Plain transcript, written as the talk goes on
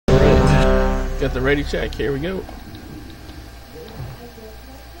Got the ready check. Here we go.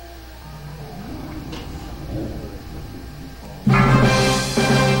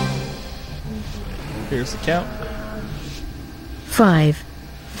 Here's the count. 5,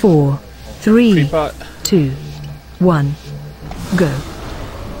 4, 3, Pre-pot. 2, 1, go.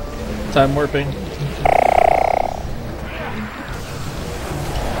 Time warping.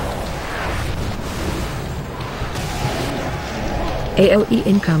 AOE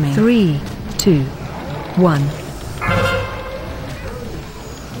incoming. 3, 2, 1.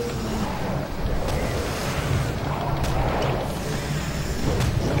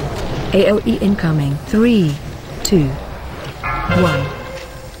 AOE incoming. 3, 2, 1.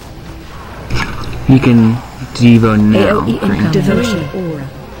 You can Devo now. AOE incoming. Devotion aura.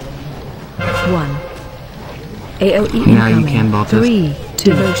 1. AOE Now you incoming. can vault this. 3,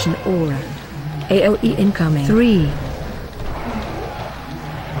 2. Devotion aura. AOE incoming. 3,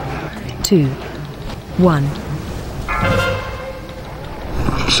 2, 1.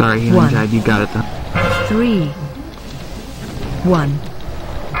 Sorry, Healing Tide, you got it though. 3, 1.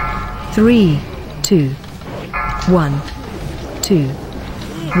 3, 2, 1, 2,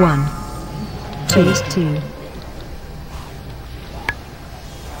 1. Phase 2.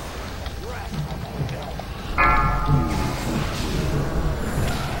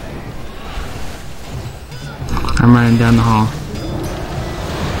 I'm running down the hall.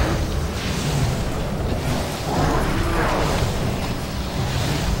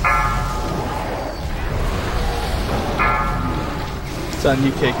 It's on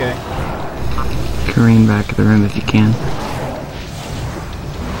you, KK. Careen back of the room if you can.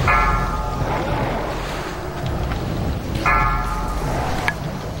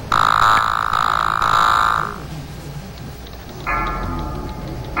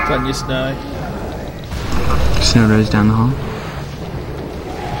 It's on you, Snowy. Snow Rose down the hall.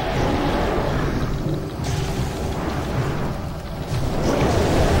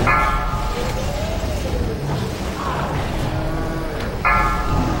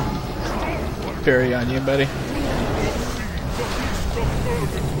 Parry on you, buddy.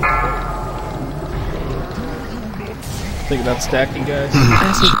 Think about stacking, guys.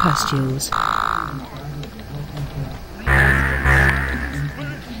 Acid pustules.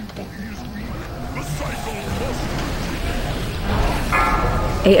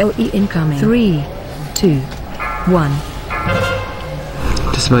 AOE incoming. 3, 2,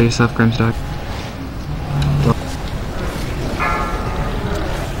 1. Dispel yourself, Grimstock.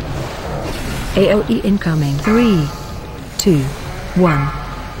 AOE incoming. 3, 2, 1.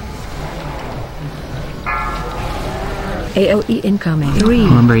 AOE incoming. 3,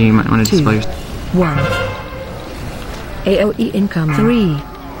 Remember, you might want to 2, dispel yourself. 1. AOE incoming. 3,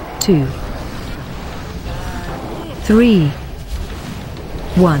 2, 3,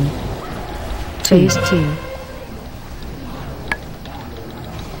 1. Phase 2.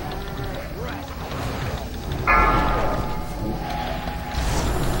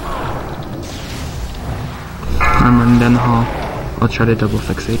 I'm running down the hall. I'll try to double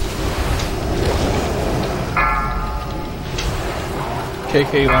fixate.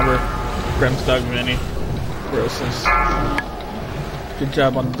 KK Lumber, Grimstock Mini, Grossness. Good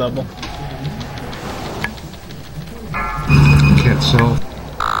job on the double. Can't solve.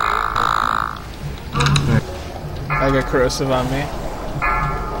 I got corrosive on me.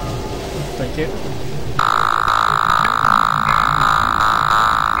 Thank you.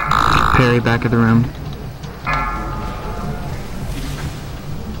 Parry back of the room.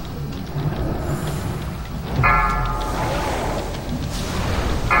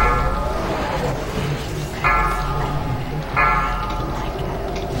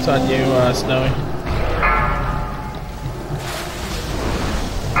 It's on you, Snowy.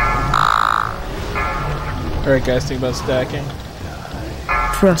 Alright guys, think about stacking.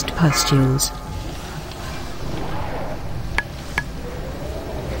 Frost pustules.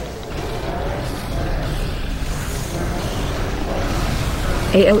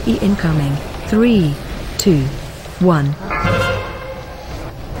 AOE incoming. 3, 2, 1.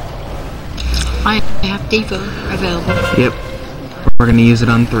 I have Devo available. Yep. We're gonna use it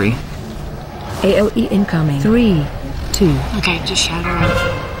on 3. AOE incoming. 3, 2. Okay, just shatter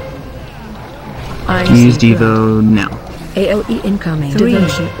out. Use Devo now. AOE incoming. 3.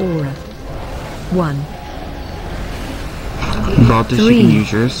 Devotion aura. 1. Vault, you 3. can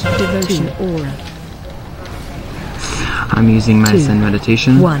use yours. Devotion aura. I'm using my 2. Zen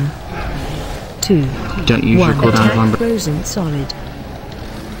meditation. 1, 2. Don't use your 1. cooldown Attack lumber. frozen solid.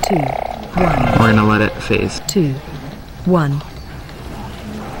 2, 1. We're gonna let it phase. 2, 1.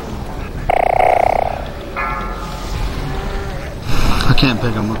 I can't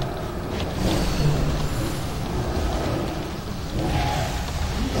pick them up.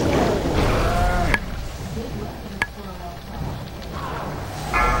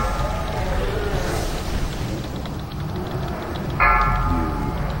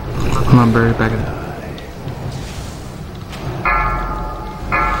 Lumber, back of the...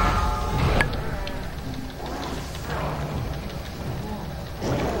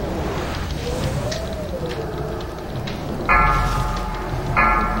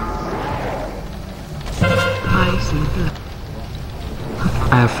 Icy blood.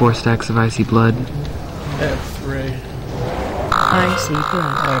 I have 4 stacks of icy blood. I have 3. Icy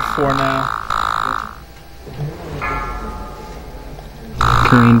blood. I have 4 now.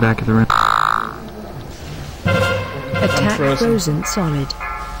 Korean, back of the room. Attack frozen. frozen solid.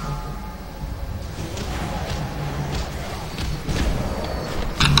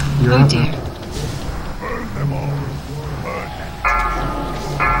 You're Oh up. dear.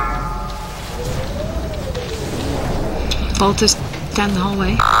 Bolt is down the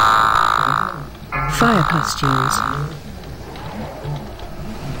hallway. Fire pustules.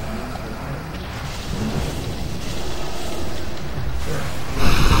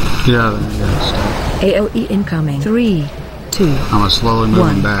 Get out of there, yeah, stay. AOE incoming. 3, 2. I'm slowly moving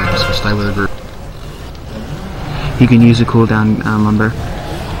One. back, so stay with the group. You can use a cooldown, Lumber.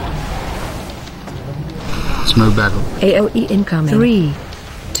 Let's move back. AOE incoming. 3,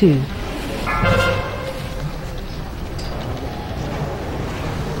 2.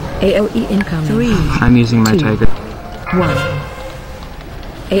 AOE incoming. 3, I'm using my 2. tiger. 1.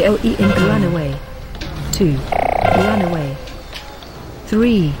 AOE incoming. Run away. 2. Run away.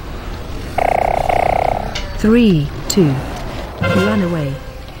 3. 3, 2. Run away.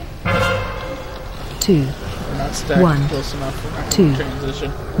 2. We're not stacked 1. close enough for 2.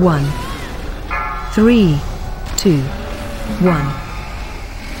 transition. 1. 3, 2. 1.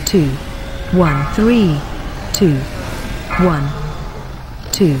 2. 1. 3, 2. 1.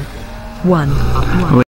 2. 1. 1.